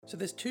So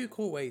there's two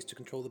core ways to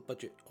control the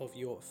budget of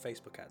your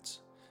Facebook ads.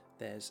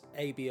 There's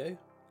ABO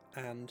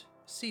and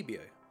CBO.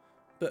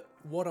 But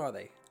what are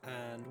they,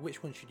 and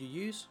which one should you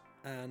use,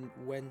 and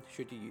when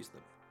should you use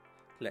them?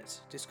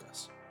 Let's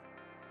discuss.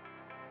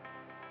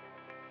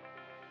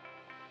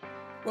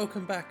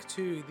 Welcome back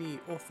to the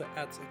Author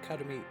Ads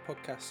Academy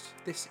podcast.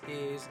 This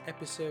is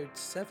episode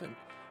 7.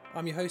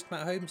 I'm your host,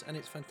 Matt Holmes, and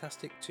it's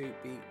fantastic to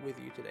be with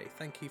you today.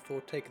 Thank you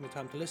for taking the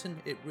time to listen.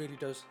 It really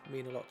does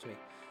mean a lot to me.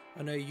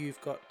 I know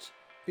you've got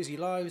busy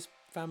lives,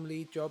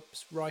 family,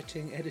 jobs,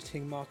 writing,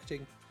 editing,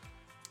 marketing,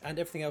 and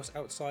everything else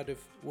outside of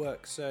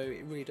work, so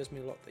it really does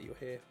mean a lot that you're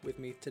here with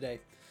me today.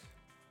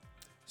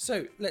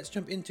 So let's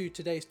jump into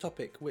today's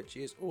topic, which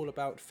is all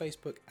about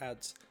Facebook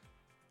ads,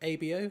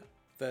 ABO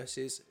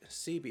versus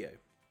CBO.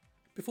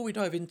 Before we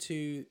dive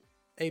into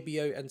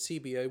ABO and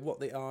CBO, what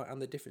they are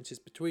and the differences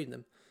between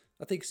them,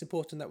 I think it's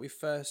important that we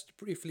first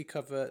briefly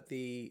cover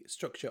the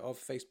structure of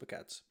Facebook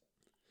ads.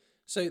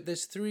 So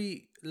there's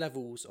 3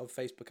 levels of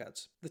Facebook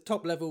ads. The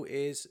top level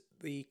is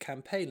the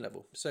campaign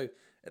level. So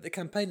at the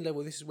campaign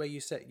level, this is where you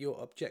set your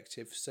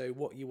objective, so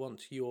what you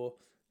want your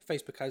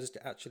Facebook ads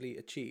to actually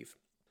achieve.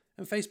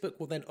 And Facebook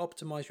will then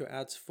optimize your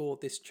ads for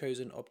this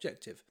chosen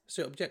objective.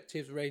 So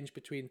objectives range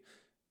between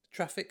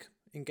traffic,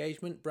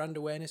 engagement, brand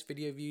awareness,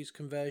 video views,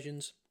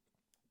 conversions,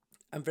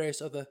 and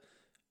various other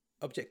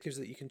objectives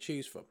that you can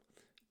choose from.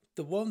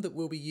 The one that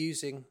we'll be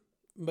using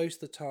most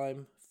of the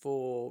time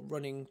for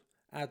running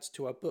ads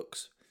to our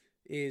books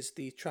is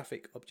the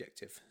traffic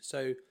objective.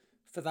 So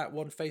for that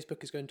one,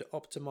 Facebook is going to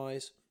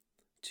optimize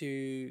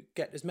to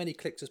get as many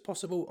clicks as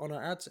possible on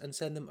our ads and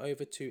send them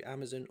over to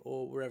Amazon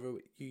or wherever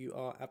you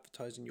are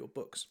advertising your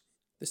books.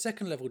 The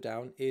second level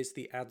down is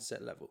the ad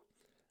set level.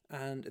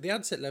 And at the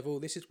ad set level,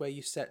 this is where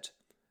you set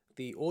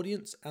the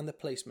audience and the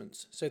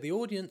placements. So the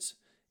audience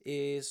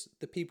is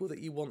the people that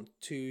you want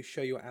to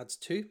show your ads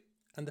to,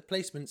 and the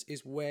placements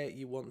is where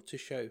you want to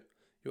show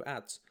your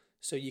ads.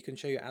 So you can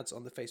show your ads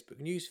on the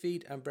Facebook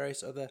newsfeed and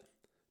various other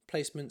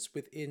placements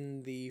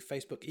within the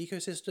Facebook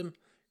ecosystem.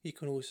 You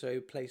can also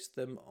place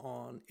them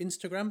on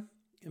Instagram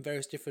in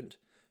various different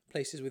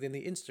places within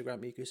the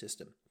Instagram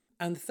ecosystem.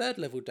 And the third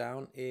level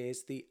down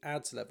is the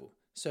ads level.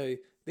 So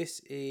this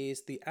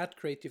is the ad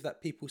creative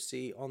that people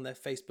see on their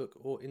Facebook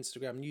or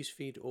Instagram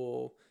newsfeed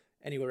or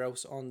anywhere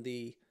else on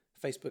the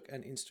Facebook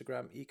and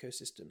Instagram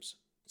ecosystems.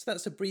 So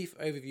that's a brief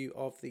overview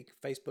of the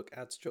Facebook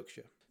ad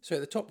structure. So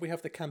at the top we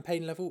have the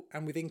campaign level,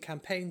 and within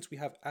campaigns we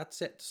have ad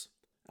sets,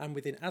 and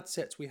within ad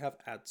sets we have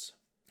ads.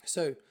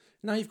 So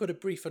now you've got a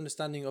brief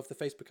understanding of the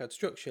Facebook ad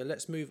structure,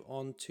 let's move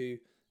on to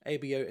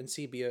ABO and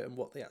CBO and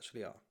what they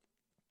actually are.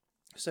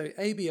 So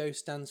ABO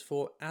stands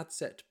for Ad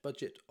Set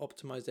Budget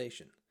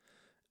Optimization,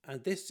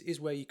 and this is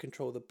where you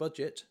control the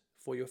budget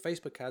for your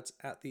Facebook ads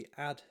at the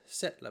ad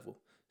set level,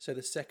 so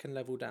the second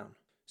level down.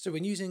 So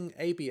when using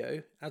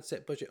ABO, Ad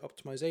Set Budget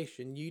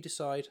Optimization, you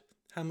decide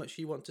how much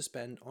you want to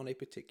spend on a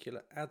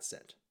particular ad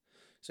set.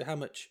 So how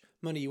much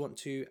money you want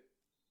to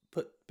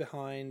put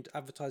behind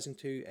advertising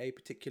to a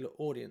particular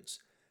audience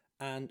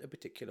and a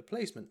particular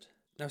placement.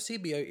 Now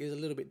CBO is a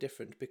little bit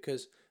different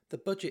because the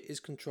budget is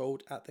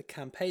controlled at the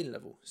campaign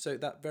level, so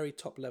that very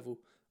top level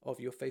of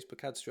your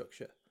Facebook ad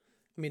structure,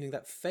 meaning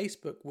that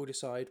Facebook will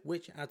decide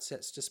which ad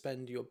sets to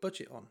spend your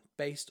budget on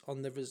based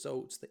on the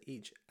results that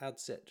each ad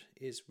set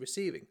is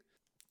receiving.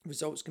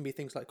 Results can be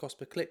things like cost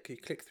per click, your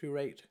click-through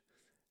rate,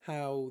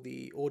 how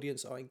the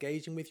audience are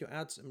engaging with your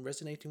ads and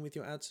resonating with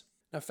your ads.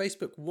 Now,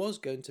 Facebook was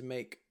going to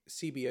make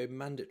CBO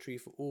mandatory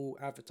for all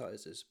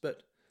advertisers,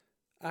 but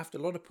after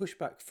a lot of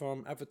pushback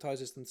from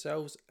advertisers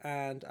themselves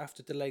and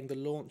after delaying the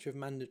launch of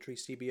mandatory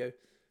CBO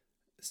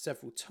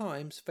several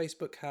times,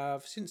 Facebook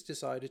have since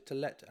decided to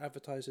let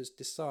advertisers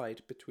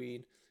decide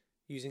between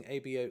using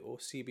ABO or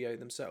CBO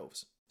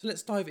themselves. So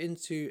let's dive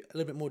into a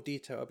little bit more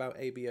detail about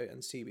ABO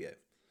and CBO.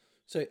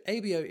 So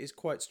ABO is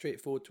quite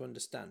straightforward to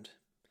understand.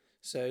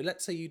 So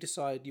let's say you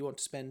decide you want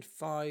to spend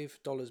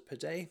 $5 per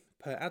day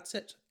per ad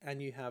set,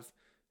 and you have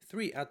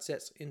 3 ad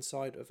sets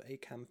inside of a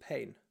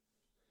campaign.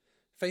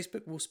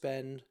 Facebook will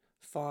spend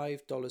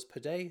 $5 per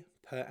day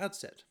per ad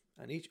set,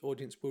 and each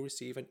audience will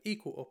receive an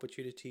equal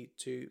opportunity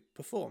to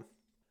perform.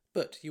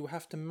 But you will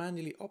have to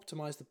manually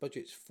optimize the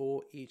budget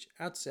for each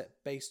ad set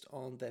based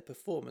on their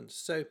performance.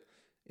 So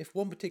if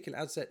one particular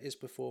ad set is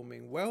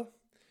performing well,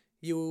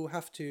 you will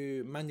have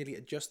to manually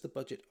adjust the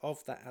budget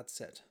of that ad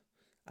set.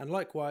 And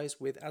likewise,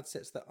 with ad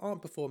sets that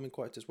aren't performing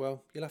quite as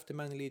well, you'll have to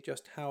manually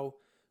adjust how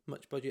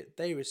much budget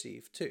they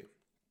receive too.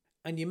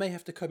 And you may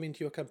have to come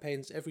into your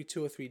campaigns every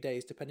 2 or 3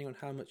 days depending on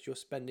how much you're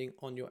spending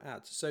on your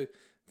ads. So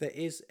there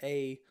is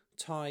a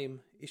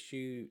time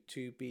issue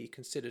to be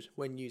considered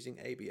when using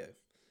ABO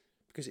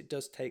because it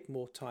does take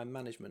more time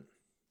management.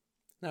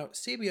 Now,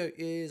 CBO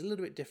is a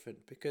little bit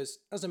different because,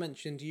 as I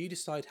mentioned, you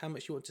decide how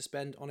much you want to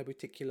spend on a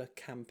particular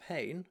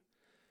campaign,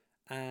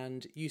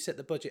 and you set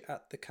the budget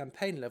at the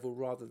campaign level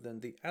rather than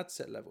the ad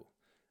set level.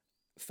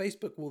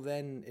 Facebook will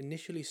then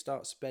initially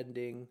start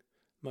spending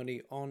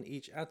money on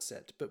each ad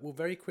set, but will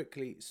very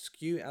quickly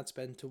skew ad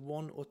spend to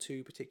 1 or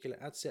 2 particular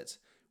ad sets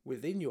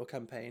within your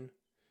campaign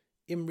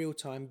in real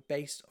time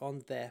based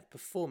on their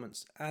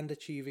performance and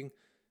achieving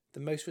the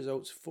most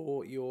results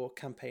for your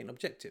campaign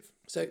objective.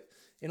 So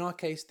in our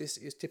case, this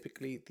is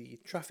typically the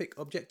traffic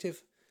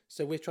objective.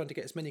 So we're trying to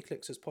get as many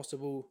clicks as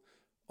possible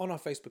on our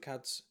Facebook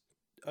ads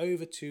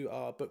over to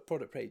our book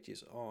product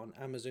pages on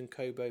Amazon,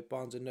 Kobo,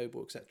 Barnes &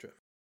 Noble, etc.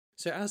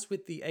 So as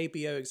with the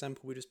ABO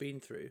example we've just been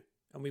through,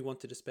 and we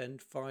wanted to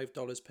spend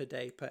 $5 per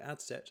day per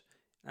ad set,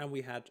 and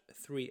we had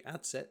 3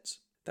 ad sets,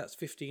 that's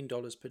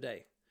 $15 per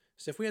day.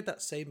 So if we had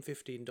that same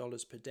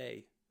 $15 per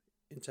day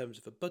in terms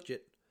of a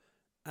budget,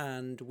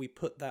 and we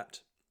put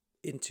that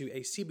into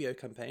a CBO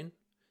campaign,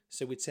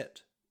 so we'd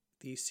set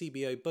the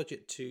CBO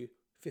budget to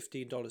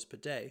 $15 per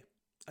day,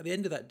 at the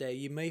end of that day,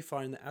 you may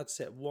find that ad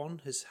set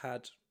 1 has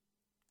had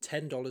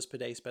 $10 per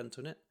day spent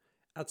on it,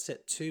 ad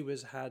set 2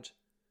 has had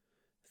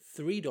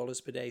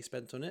 $3 per day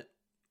spent on it,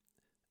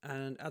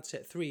 and ad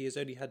set 3 has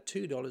only had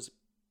 $2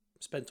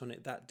 spent on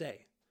it that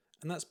day.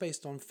 And that's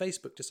based on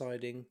Facebook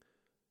deciding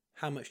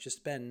how much to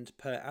spend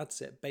per ad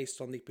set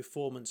based on the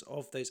performance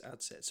of those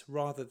ad sets,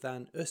 rather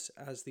than us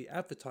as the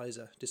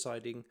advertiser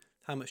deciding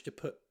how much to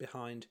put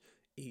behind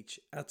each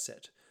ad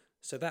set.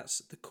 So that's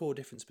the core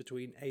difference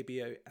between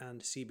ABO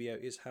and CBO,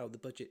 is how the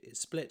budget is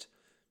split,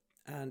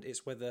 and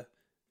it's whether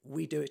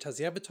we do it as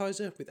the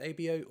advertiser with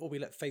ABO or we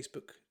let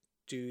Facebook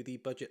do the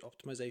budget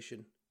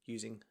optimization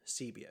using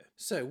CBO.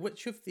 So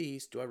which of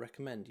these do I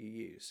recommend you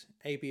use,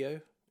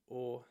 ABO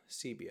or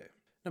CBO?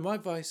 Now my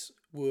advice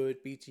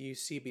would be to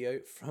use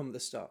CBO from the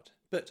start,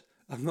 but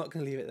I'm not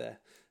going to leave it there.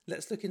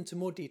 Let's look into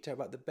more detail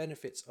about the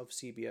benefits of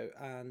CBO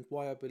and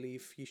why I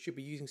believe you should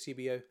be using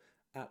CBO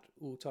at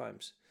all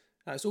times.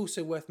 Now it's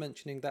also worth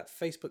mentioning that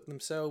Facebook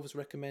themselves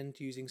recommend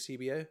using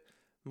CBO,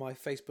 my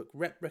Facebook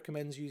rep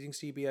recommends using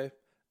CBO,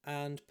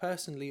 and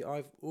personally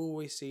I've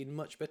always seen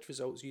much better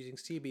results using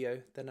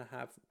CBO than I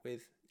have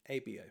with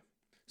ABO.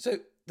 So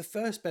the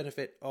first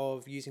benefit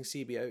of using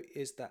CBO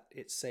is that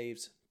it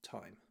saves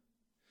time,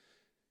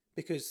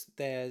 because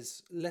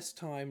there's less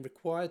time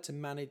required to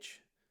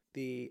manage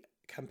the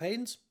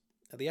campaigns,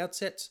 the ad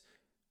sets,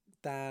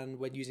 than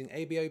when using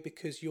ABO,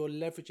 because you're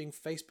leveraging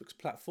Facebook's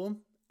platform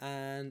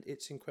and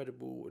its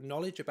incredible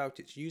knowledge about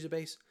its user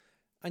base,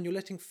 and you're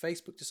letting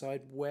Facebook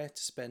decide where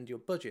to spend your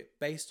budget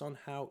based on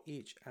how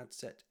each ad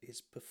set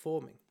is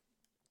performing.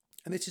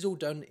 And this is all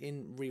done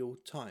in real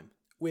time.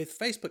 With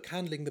Facebook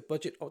handling the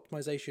budget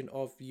optimization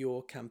of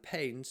your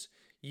campaigns,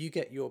 you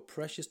get your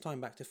precious time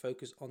back to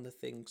focus on the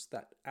things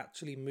that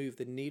actually move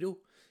the needle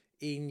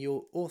in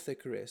your author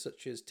career,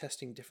 such as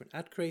testing different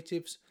ad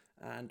creatives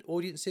and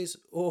audiences,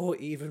 or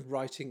even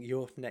writing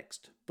your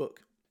next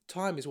book.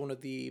 Time is one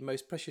of the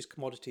most precious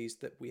commodities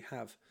that we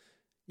have.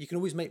 You can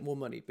always make more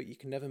money, but you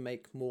can never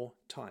make more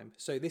time.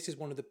 So this is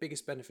one of the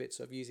biggest benefits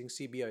of using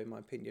CBO, in my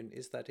opinion,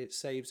 is that it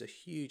saves a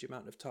huge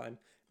amount of time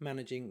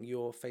managing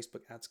your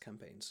Facebook ads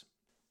campaigns.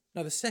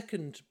 Now, the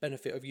second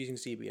benefit of using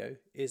CBO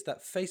is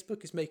that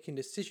Facebook is making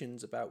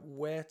decisions about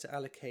where to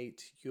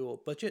allocate your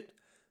budget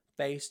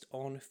based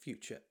on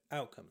future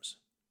outcomes.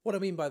 What I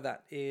mean by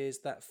that is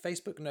that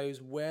Facebook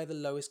knows where the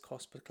lowest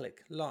cost per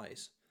click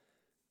lies.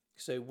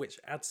 So which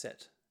ad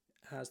set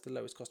has the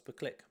lowest cost per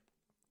click.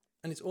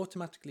 And it's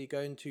automatically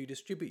going to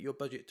distribute your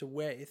budget to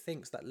where it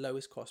thinks that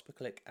lowest cost per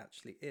click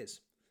actually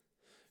is.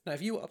 Now,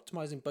 if you are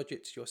optimizing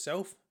budgets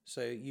yourself,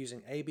 so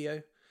using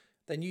ABO,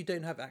 then you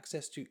don't have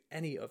access to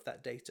any of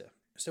that data.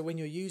 So when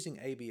you're using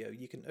ABO,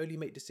 you can only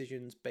make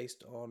decisions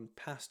based on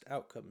past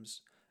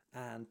outcomes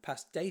and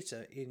past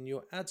data in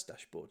your ads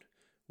dashboard,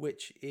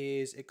 which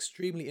is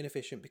extremely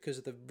inefficient because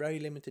of the very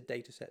limited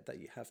data set that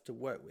you have to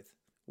work with.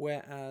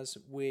 Whereas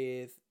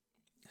with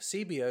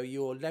CBO,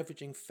 you're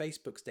leveraging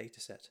Facebook's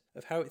dataset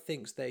of how it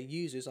thinks their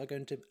users are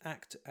going to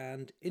act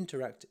and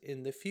interact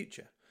in the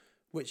future,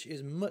 which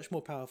is much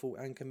more powerful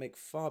and can make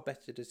far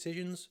better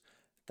decisions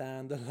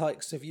than the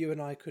likes of you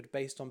and I could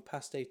based on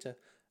past data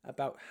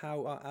about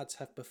how our ads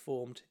have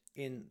performed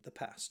in the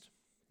past.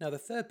 Now, the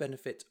third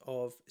benefit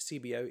of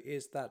CBO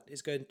is that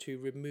it's going to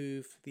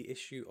remove the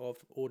issue of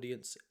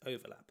audience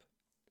overlap.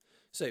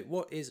 So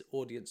what is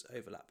audience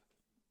overlap?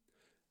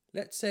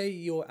 Let's say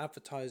you're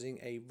advertising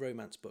a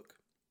romance book,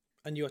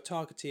 and you're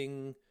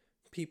targeting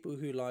people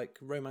who like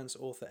romance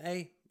author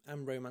A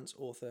and romance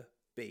author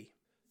B.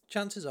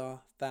 Chances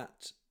are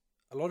that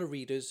a lot of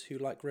readers who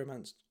like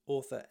romance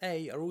author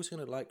A are also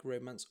going to like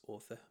romance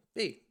author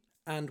B.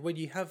 And when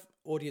you have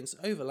audience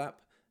overlap,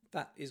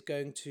 that is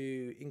going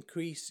to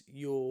increase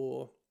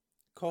your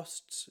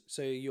costs.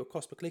 So your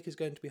cost per click is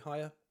going to be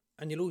higher.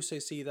 And you'll also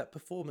see that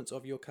performance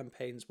of your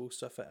campaigns will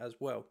suffer as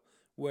well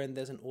when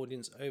there's an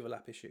audience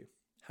overlap issue.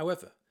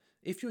 However,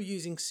 if you're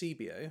using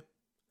CBO,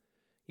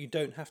 you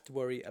don't have to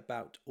worry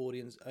about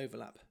audience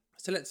overlap.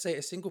 So let's say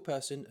a single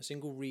person, a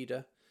single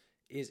reader,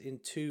 is in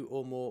 2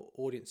 or more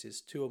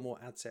audiences, 2 or more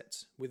ad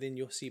sets within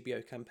your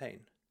CBO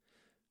campaign.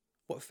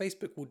 What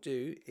Facebook will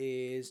do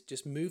is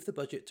just move the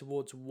budget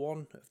towards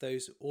one of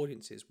those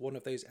audiences, one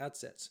of those ad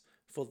sets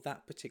for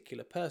that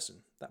particular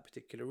person, that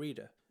particular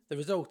reader. The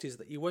result is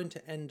that you won't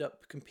end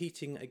up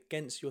competing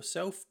against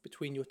yourself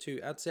between your 2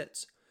 ad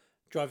sets,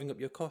 driving up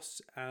your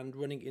costs and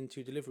running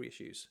into delivery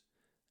issues.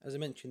 As I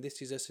mentioned,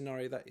 this is a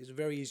scenario that is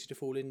very easy to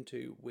fall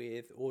into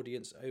with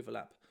audience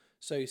overlap.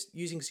 So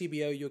using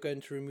CBO, you're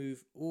going to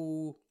remove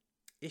all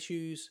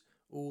issues,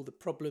 all the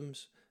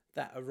problems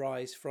that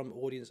arise from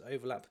audience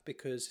overlap,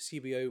 because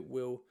CBO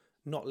will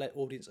not let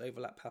audience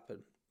overlap happen.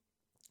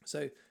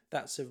 So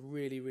that's a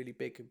really, really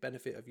big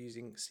benefit of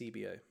using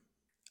CBO.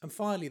 And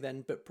finally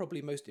then, but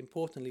probably most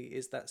importantly,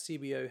 is that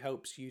CBO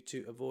helps you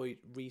to avoid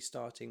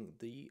restarting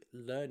the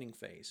learning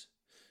phase.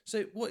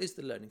 So what is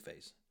the learning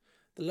phase?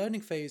 The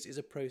learning phase is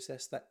a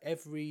process that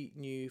every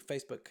new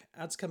Facebook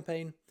ads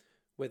campaign,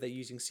 whether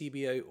using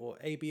CBO or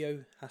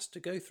ABO, has to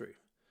go through.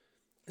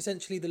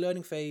 Essentially, the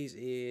learning phase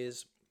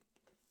is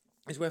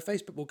where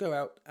Facebook will go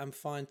out and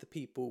find the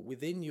people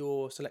within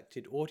your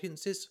selected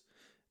audiences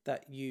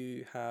that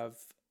you have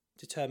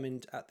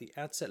determined at the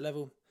ad set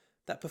level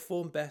that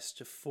perform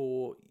best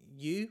for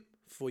you,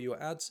 for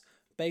your ads,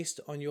 based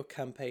on your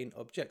campaign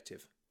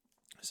objective.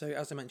 So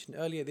as I mentioned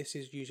earlier, this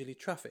is usually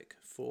traffic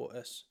for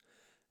us.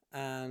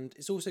 And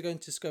it's also going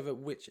to discover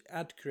which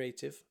ad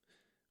creative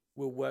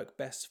will work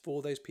best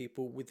for those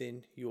people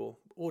within your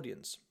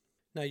audience.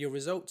 Now, your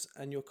results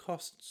and your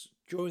costs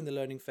during the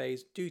learning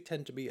phase do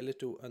tend to be a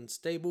little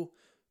unstable.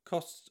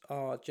 Costs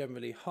are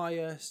generally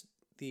higher,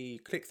 the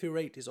click-through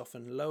rate is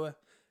often lower,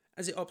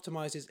 as it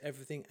optimizes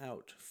everything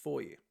out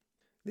for you.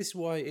 This is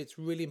why it's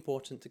really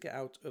important to get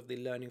out of the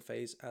learning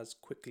phase as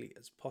quickly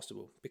as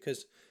possible,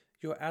 because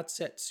your ad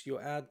sets,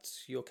 your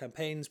ads, your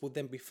campaigns will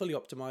then be fully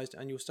optimized,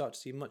 and you'll start to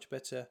see much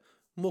better,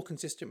 more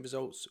consistent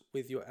results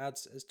with your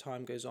ads as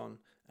time goes on,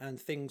 and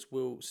things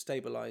will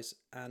stabilize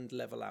and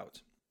level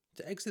out.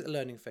 To exit the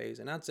learning phase,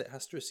 an ad set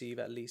has to receive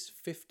at least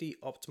 50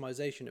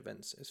 optimization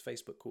events, as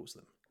Facebook calls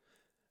them.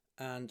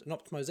 And an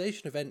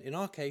optimization event in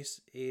our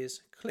case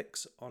is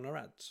clicks on our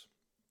ads.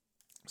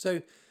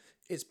 So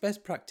it's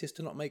best practice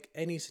to not make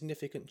any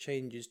significant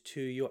changes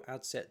to your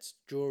ad sets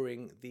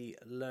during the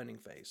learning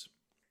phase.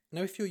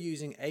 Now, if you're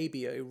using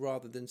ABO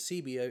rather than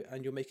CBO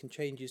and you're making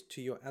changes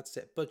to your ad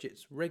set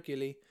budgets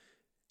regularly,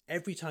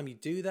 every time you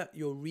do that,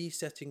 you're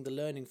resetting the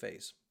learning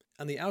phase.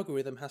 And the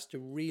algorithm has to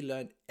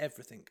relearn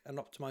everything and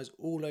optimize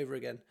all over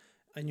again.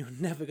 And you're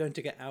never going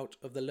to get out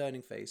of the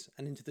learning phase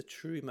and into the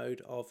true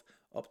mode of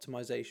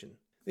optimization.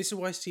 This is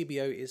why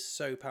CBO is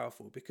so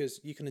powerful,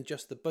 because you can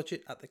adjust the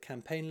budget at the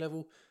campaign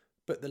level,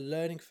 but the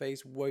learning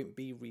phase won't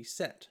be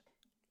reset,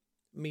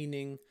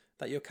 meaning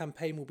that your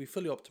campaign will be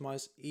fully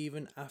optimized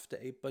even after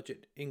a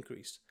budget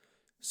increase,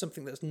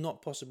 something that's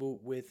not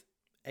possible with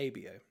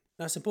ABO.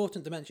 Now, it's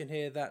important to mention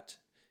here that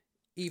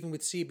even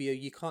with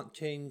CBO, you can't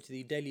change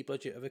the daily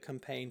budget of a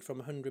campaign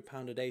from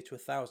 £100 a day to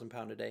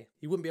 £1,000 a day.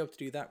 You wouldn't be able to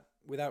do that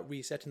without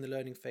resetting the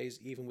learning phase,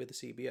 even with the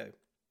CBO.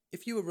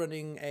 If you were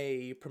running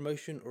a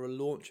promotion or a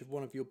launch of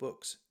one of your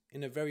books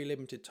in a very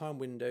limited time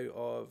window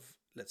of,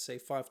 let's say,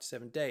 5 to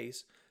 7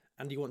 days,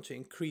 and you want to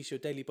increase your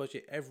daily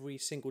budget every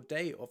single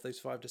day of those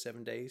 5 to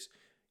 7 days,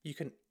 you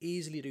can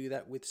easily do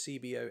that with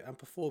CBO, and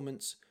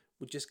performance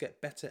would just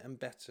get better and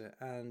better,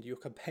 and your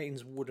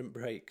campaigns wouldn't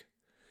break.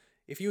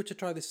 If you were to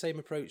try the same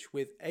approach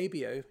with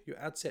ABO, your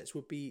ad sets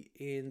would be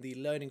in the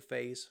learning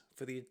phase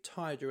for the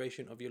entire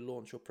duration of your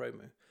launch or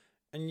promo,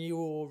 and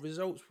your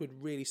results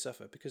would really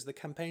suffer because the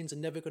campaigns are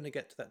never going to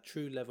get to that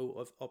true level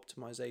of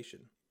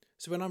optimization.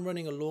 So when I'm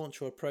running a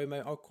launch or a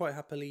promo, I'll quite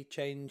happily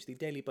change the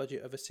daily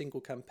budget of a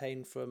single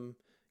campaign from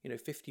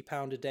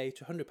 £50 a day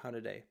to £100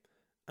 a day,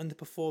 and the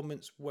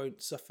performance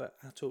won't suffer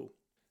at all.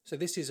 So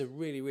this is a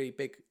really, really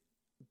big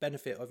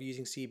benefit of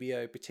using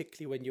CBO,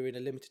 particularly when you're in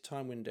a limited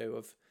time window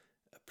of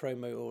a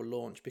promo or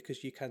launch,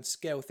 because you can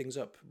scale things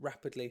up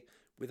rapidly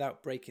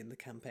without breaking the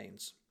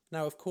campaigns.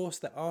 Now, of course,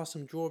 there are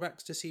some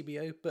drawbacks to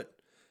CBO, but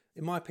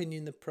in my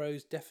opinion, the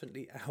pros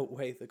definitely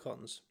outweigh the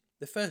cons.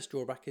 The first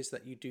drawback is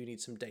that you do need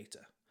some data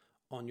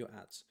on your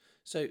ads.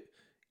 So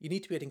you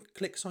need to be getting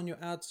clicks on your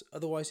ads,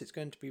 otherwise it's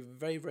going to be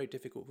very, very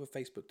difficult for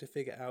Facebook to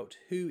figure out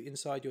who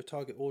inside your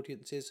target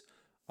audiences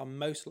are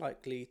most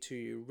likely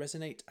to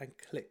resonate and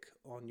click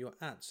on your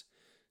ads.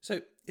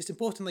 So it's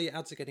important that your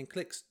ads are getting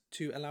clicks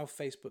to allow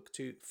Facebook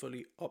to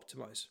fully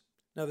optimize.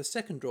 Now, the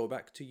second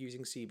drawback to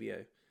using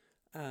CBO,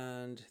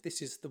 and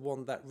this is the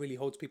one that really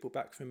holds people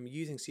back from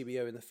using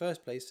CBO in the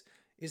first place,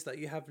 is that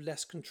you have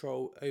less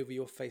control over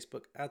your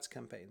Facebook ads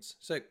campaigns.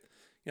 So,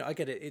 I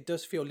get it. It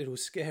does feel a little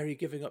scary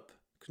giving up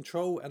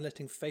control and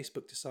letting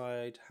Facebook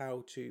decide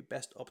how to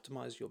best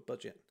optimize your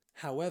budget.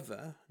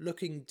 However,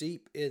 looking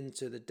deep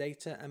into the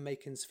data and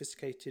making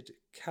sophisticated,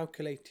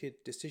 calculated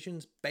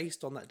decisions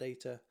based on that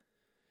data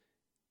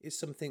is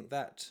something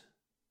that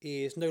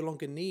is no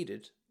longer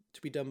needed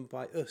to be done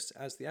by us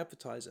as the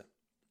advertiser,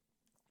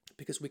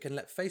 because we can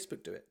let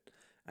Facebook do it,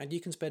 and you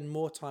can spend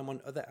more time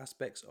on other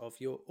aspects of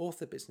your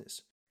author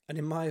business. And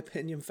in my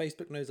opinion,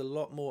 Facebook knows a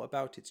lot more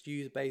about its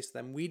user base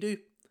than we do,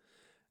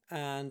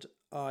 and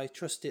I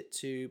trust it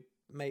to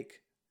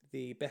make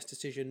the best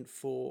decision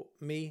for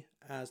me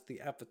as the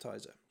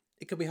advertiser.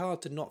 It can be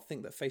hard to not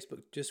think that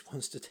Facebook just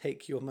wants to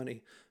take your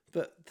money,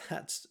 but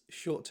that's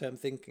short-term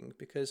thinking,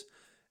 because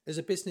as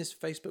a business,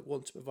 Facebook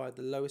wants to provide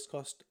the lowest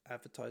cost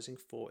advertising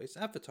for its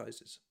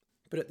advertisers.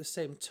 But at the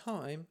same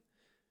time,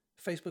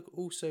 Facebook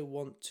also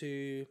want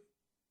to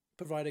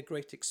provide a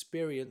great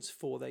experience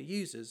for their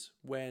users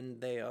when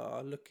they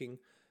are looking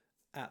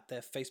at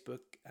their Facebook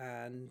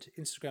and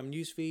Instagram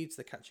news feeds,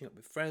 they're catching up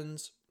with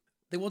friends.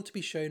 They want to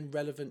be shown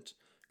relevant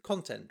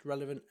content,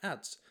 relevant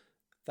ads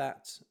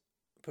that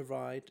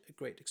provide a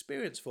great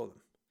experience for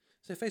them.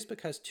 So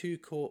Facebook has two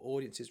core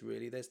audiences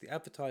really. There's the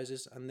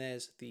advertisers and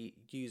there's the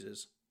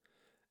users.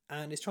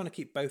 And it's trying to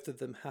keep both of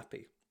them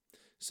happy.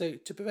 So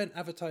to prevent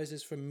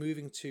advertisers from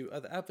moving to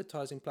other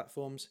advertising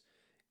platforms,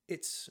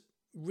 it's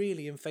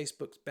really in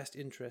Facebook's best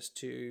interest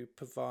to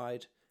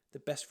provide the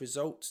best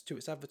results to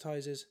its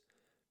advertisers,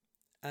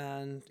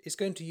 and it's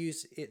going to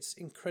use its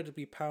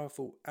incredibly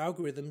powerful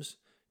algorithms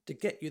to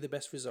get you the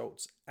best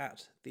results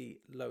at the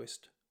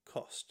lowest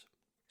cost.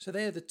 So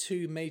they are the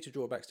two major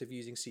drawbacks of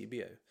using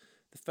CBO.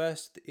 The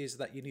first is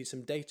that you need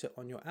some data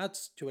on your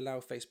ads to allow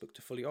Facebook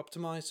to fully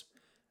optimize,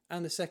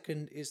 and the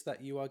second is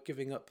that you are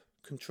giving up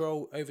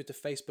control over to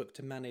Facebook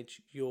to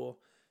manage your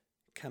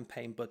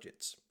campaign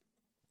budgets.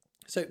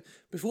 So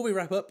before we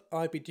wrap up,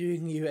 I'd be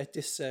doing you a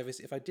disservice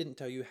if I didn't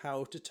tell you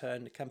how to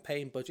turn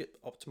campaign budget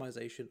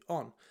optimization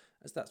on,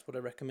 as that's what I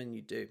recommend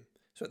you do.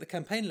 So at the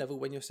campaign level,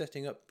 when you're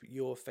setting up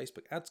your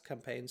Facebook ads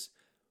campaigns,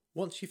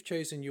 once you've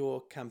chosen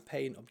your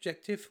campaign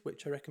objective,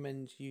 which I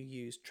recommend you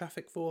use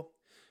traffic for,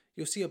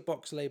 you'll see a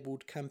box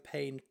labeled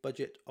campaign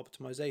budget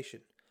optimization.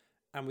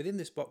 And within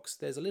this box,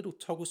 there's a little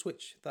toggle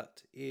switch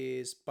that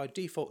is by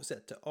default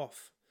set to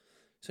off.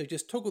 So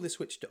just toggle this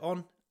switch to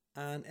on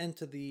and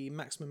enter the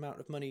maximum amount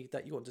of money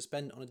that you want to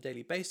spend on a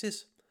daily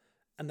basis.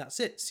 And that's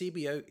it.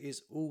 CBO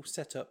is all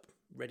set up,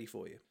 ready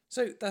for you.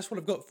 So that's what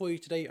I've got for you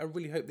today. I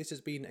really hope this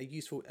has been a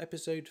useful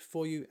episode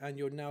for you and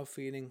you're now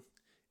feeling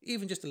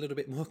even just a little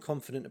bit more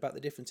confident about the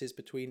differences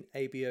between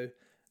ABO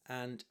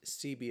and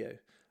CBO.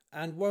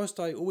 And whilst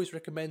I always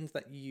recommend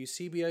that you use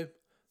CBO,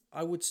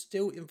 I would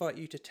still invite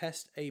you to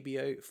test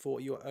ABO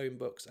for your own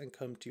books and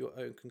come to your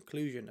own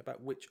conclusion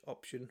about which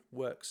option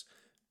works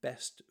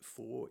best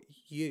for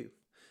you.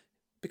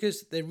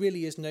 Because there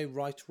really is no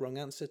right or wrong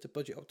answer to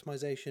budget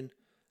optimization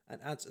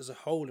and ads as a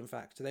whole, in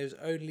fact. There's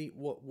only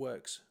what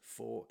works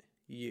for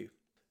you.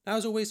 Now,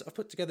 as always, I've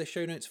put together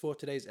show notes for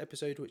today's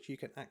episode, which you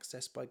can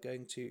access by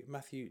going to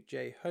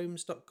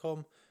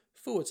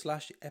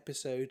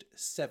matthewjholmes.com/episode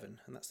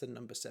 7, and that's the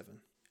number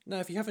 7. Now,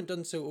 if you haven't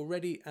done so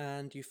already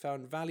and you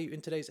found value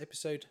in today's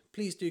episode,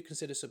 please do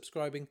consider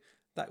subscribing.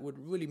 That would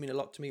really mean a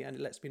lot to me, and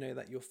it lets me know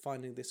that you're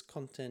finding this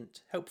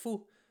content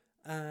helpful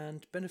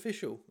and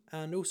beneficial.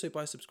 And also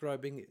by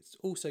subscribing, it's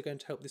also going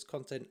to help this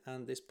content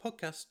and this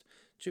podcast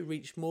to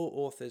reach more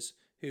authors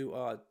who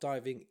are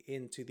diving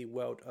into the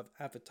world of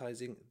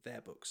advertising their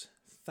books.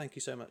 Thank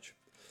you so much.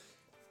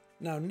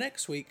 Now,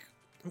 next week,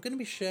 I'm going to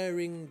be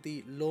sharing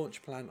the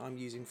launch plan I'm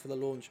using for the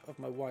launch of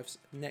my wife's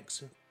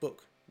next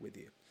book with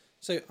you.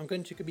 So I'm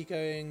going to be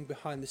going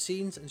behind the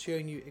scenes and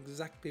showing you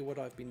exactly what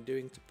I've been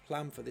doing to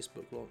plan for this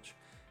book launch.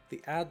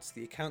 The ads,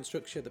 the account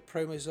structure, the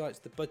promo sites,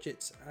 the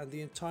budgets, and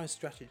the entire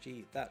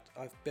strategy that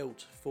I've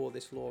built for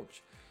this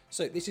launch.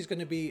 So this is going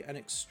to be an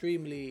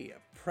extremely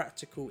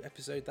practical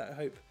episode that I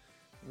hope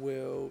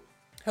will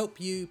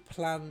help you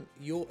plan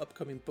your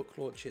upcoming book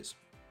launches.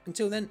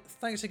 Until then,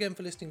 thanks again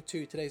for listening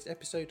to today's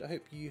episode. I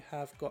hope you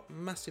have got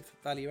massive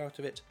value out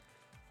of it.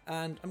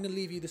 And I'm going to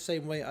leave you the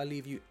same way I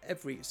leave you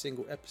every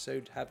single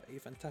episode. Have a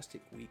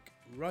fantastic week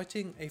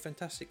writing, a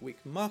fantastic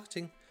week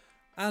marketing,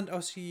 and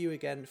I'll see you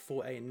again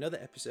for another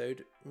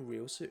episode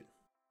real soon.